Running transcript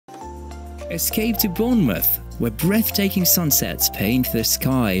Escape to Bournemouth, where breathtaking sunsets paint the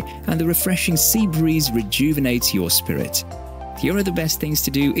sky and the refreshing sea breeze rejuvenates your spirit. Here are the best things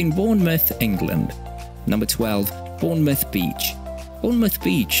to do in Bournemouth, England. Number 12. Bournemouth Beach. Bournemouth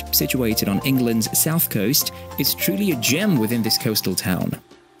Beach, situated on England's south coast, is truly a gem within this coastal town.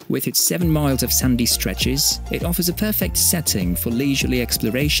 With its 7 miles of sandy stretches, it offers a perfect setting for leisurely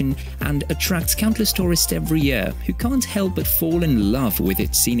exploration and attracts countless tourists every year who can't help but fall in love with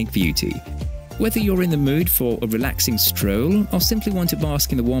its scenic beauty. Whether you're in the mood for a relaxing stroll or simply want to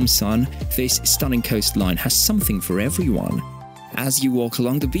bask in the warm sun, this stunning coastline has something for everyone. As you walk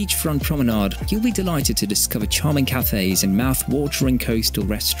along the beachfront promenade, you'll be delighted to discover charming cafes and mouth-watering coastal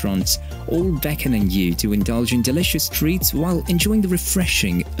restaurants, all beckoning you to indulge in delicious treats while enjoying the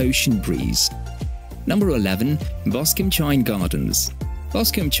refreshing ocean breeze. Number 11. Boscombe Chine Gardens.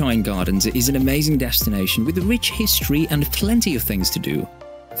 Boscombe Chine Gardens is an amazing destination with a rich history and plenty of things to do.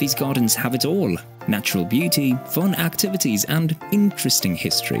 These gardens have it all: natural beauty, fun activities, and interesting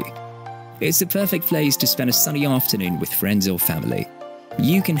history. It's the perfect place to spend a sunny afternoon with friends or family.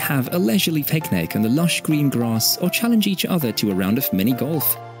 You can have a leisurely picnic on the lush green grass or challenge each other to a round of mini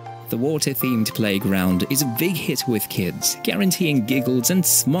golf. The water-themed playground is a big hit with kids, guaranteeing giggles and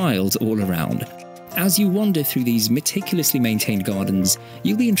smiles all around. As you wander through these meticulously maintained gardens,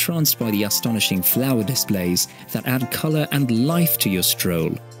 you'll be entranced by the astonishing flower displays that add colour and life to your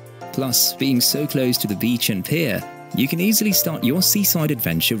stroll. Plus, being so close to the beach and pier, you can easily start your seaside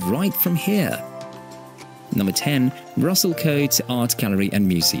adventure right from here. Number 10. Russell Coates Art Gallery and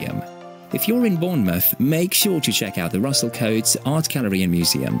Museum. If you're in Bournemouth, make sure to check out the Russell Coates Art Gallery and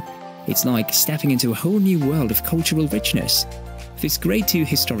Museum. It's like stepping into a whole new world of cultural richness. This Grade II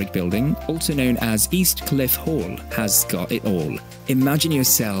historic building, also known as East Cliff Hall, has got it all. Imagine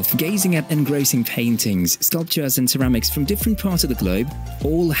yourself gazing at engrossing paintings, sculptures and ceramics from different parts of the globe,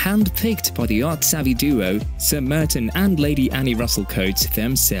 all hand-picked by the art-savvy duo Sir Merton and Lady Annie Russell Coates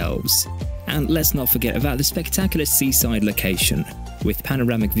themselves. And let's not forget about the spectacular seaside location. With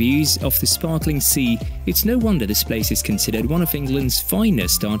panoramic views of the sparkling sea, it's no wonder this place is considered one of England's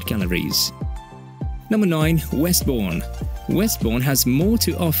finest art galleries. Number 9. Westbourne. Westbourne has more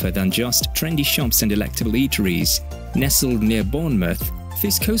to offer than just trendy shops and delectable eateries. Nestled near Bournemouth,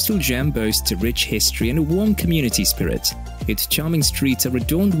 this coastal gem boasts a rich history and a warm community spirit. Its charming streets are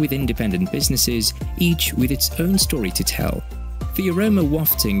adorned with independent businesses, each with its own story to tell. The aroma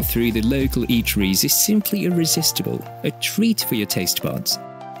wafting through the local eateries is simply irresistible, a treat for your taste buds.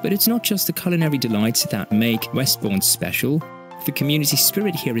 But it's not just the culinary delights that make Westbourne special. The community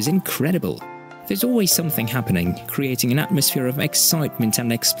spirit here is incredible. There's always something happening, creating an atmosphere of excitement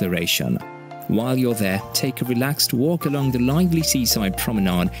and exploration. While you're there, take a relaxed walk along the lively seaside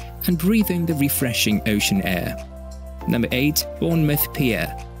promenade and breathe in the refreshing ocean air. Number 8. Bournemouth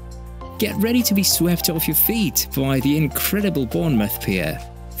Pier. Get ready to be swept off your feet by the incredible Bournemouth Pier.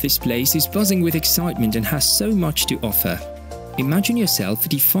 This place is buzzing with excitement and has so much to offer. Imagine yourself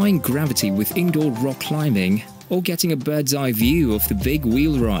defying gravity with indoor rock climbing or getting a bird's-eye view of the big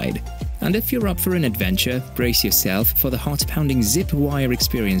wheel ride. And if you're up for an adventure, brace yourself for the heart-pounding zip-wire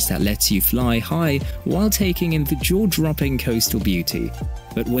experience that lets you fly high while taking in the jaw-dropping coastal beauty.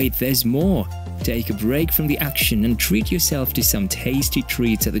 But wait, there's more! Take a break from the action and treat yourself to some tasty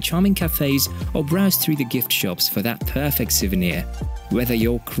treats at the charming cafes or browse through the gift shops for that perfect souvenir. Whether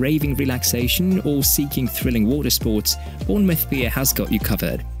you're craving relaxation or seeking thrilling water sports, Bournemouth Pier has got you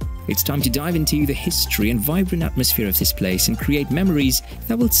covered. It's time to dive into the history and vibrant atmosphere of this place and create memories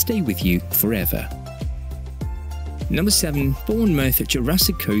that will stay with you forever. Number 7. Bournemouth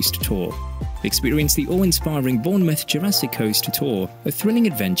Jurassic Coast Tour. Experience the awe-inspiring Bournemouth Jurassic Coast Tour, a thrilling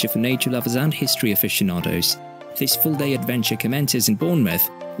adventure for nature lovers and history aficionados. This full-day adventure commences in Bournemouth,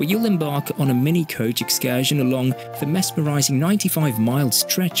 where you'll embark on a mini-coach excursion along the mesmerizing 95-mile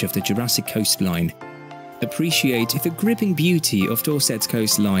stretch of the Jurassic coastline. Appreciate the gripping beauty of Dorset's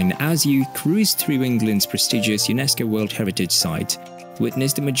coastline as you cruise through England's prestigious UNESCO World Heritage Site.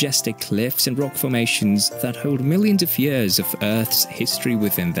 Witness the majestic cliffs and rock formations that hold millions of years of Earth's history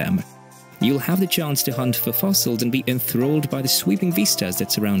within them. You'll have the chance to hunt for fossils and be enthralled by the sweeping vistas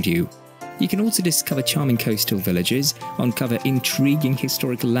that surround you. You can also discover charming coastal villages, uncover intriguing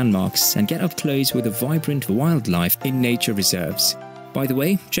historical landmarks, and get up close with the vibrant wildlife in nature reserves. By the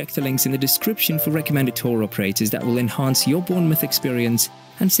way, check the links in the description for recommended tour operators that will enhance your Bournemouth experience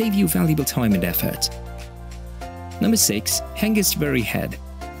and save you valuable time and effort. Number 6. Hengistbury Head.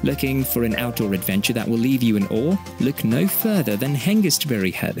 Looking for an outdoor adventure that will leave you in awe? Look no further than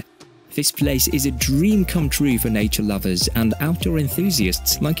Hengistbury Head. This place is a dream come true for nature lovers and outdoor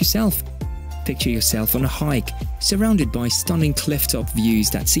enthusiasts like yourself. Picture yourself on a hike, surrounded by stunning clifftop views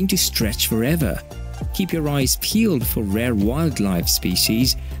that seem to stretch forever. Keep your eyes peeled for rare wildlife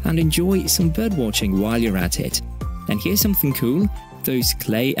species and enjoy some birdwatching while you're at it. And here's something cool. Those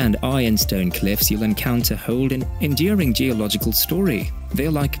clay and ironstone cliffs you'll encounter hold an enduring geological story.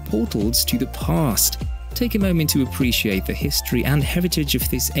 They're like portals to the past. Take a moment to appreciate the history and heritage of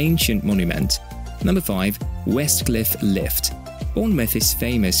this ancient monument. Number 5. West Cliff Lift. Bournemouth is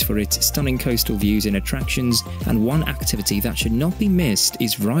famous for its stunning coastal views and attractions, and one activity that should not be missed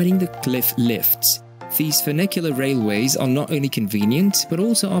is riding the cliff lifts. These funicular railways are not only convenient, but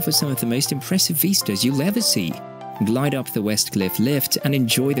also offer some of the most impressive vistas you'll ever see. Glide up the West Cliff lift and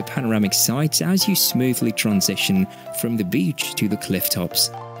enjoy the panoramic sights as you smoothly transition from the beach to the cliff tops.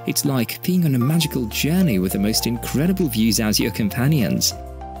 It's like being on a magical journey with the most incredible views as your companions.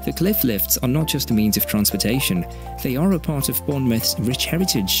 The cliff lifts are not just a means of transportation, they are a part of Bournemouth's rich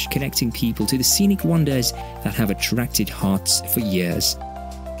heritage, connecting people to the scenic wonders that have attracted hearts for years.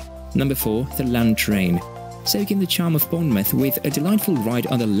 Number 4. The Land Train. Soak in the charm of Bournemouth with a delightful ride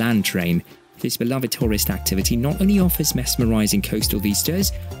on the Land Train. This beloved tourist activity not only offers mesmerizing coastal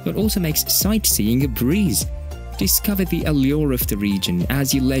vistas, but also makes sightseeing a breeze. Discover the allure of the region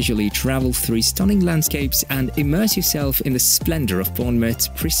as you leisurely travel through stunning landscapes and immerse yourself in the splendor of Bournemouth's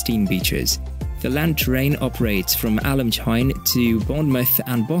pristine beaches. The Land Train operates from Alumchine to Bournemouth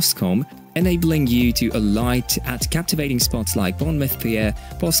and Boscombe, enabling you to alight at captivating spots like Bournemouth Pier,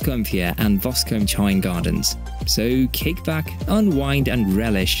 Boscombe Pier and Boscombe Chine Gardens. So kick back, unwind and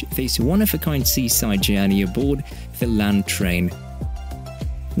relish this one-of-a-kind seaside journey aboard the Land Train.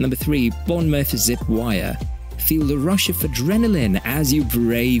 Number 3. Bournemouth Zip Wire. Feel the rush of adrenaline as you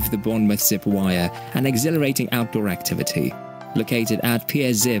brave the Bournemouth Zip Wire, an exhilarating outdoor activity. Located at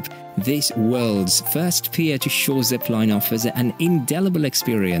Pier Zip, this world's first pier-to-shore zipline offers an indelible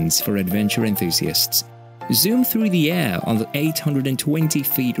experience for adventure enthusiasts. Zoom through the air on the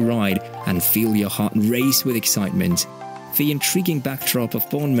 820-feet ride and feel your heart race with excitement. The intriguing backdrop of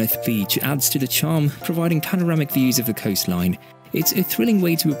Bournemouth Beach adds to the charm, providing panoramic views of the coastline. It's a thrilling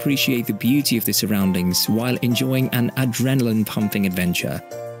way to appreciate the beauty of the surroundings while enjoying an adrenaline-pumping adventure.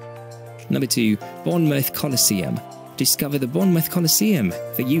 Number 2. Bournemouth Coliseum. Discover the Bournemouth Coliseum,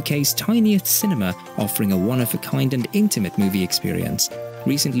 the UK's tiniest cinema, offering a one-of-a-kind and intimate movie experience.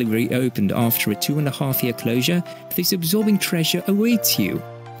 Recently reopened after a 2.5-year closure, this absorbing treasure awaits you.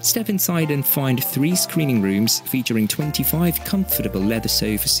 Step inside and find 3 screening rooms featuring 25 comfortable leather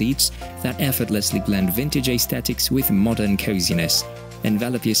sofa seats that effortlessly blend vintage aesthetics with modern coziness.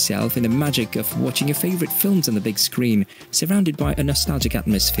 Envelop yourself in the magic of watching your favorite films on the big screen, surrounded by a nostalgic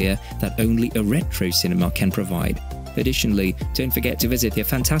atmosphere that only a retro cinema can provide. Additionally, don't forget to visit their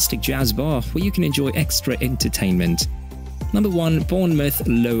fantastic jazz bar where you can enjoy extra entertainment. Number 1. Bournemouth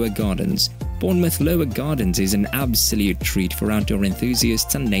Lower Gardens. Bournemouth Lower Gardens is an absolute treat for outdoor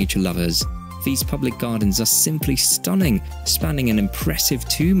enthusiasts and nature lovers. These public gardens are simply stunning, spanning an impressive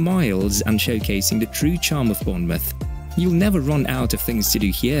 2 miles and showcasing the true charm of Bournemouth. You'll never run out of things to do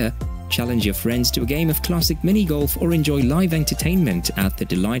here. Challenge your friends to a game of classic mini-golf or enjoy live entertainment at the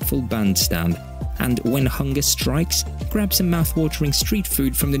delightful bandstand. And when hunger strikes, grab some mouth-watering street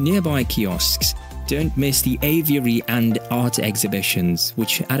food from the nearby kiosks. Don't miss the aviary and art exhibitions,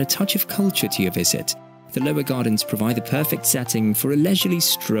 which add a touch of culture to your visit. The lower gardens provide the perfect setting for a leisurely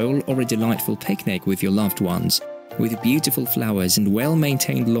stroll or a delightful picnic with your loved ones. With beautiful flowers and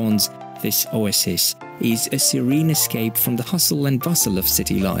well-maintained lawns, this oasis is a serene escape from the hustle and bustle of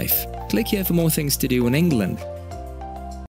city life. Click here for more things to do in England.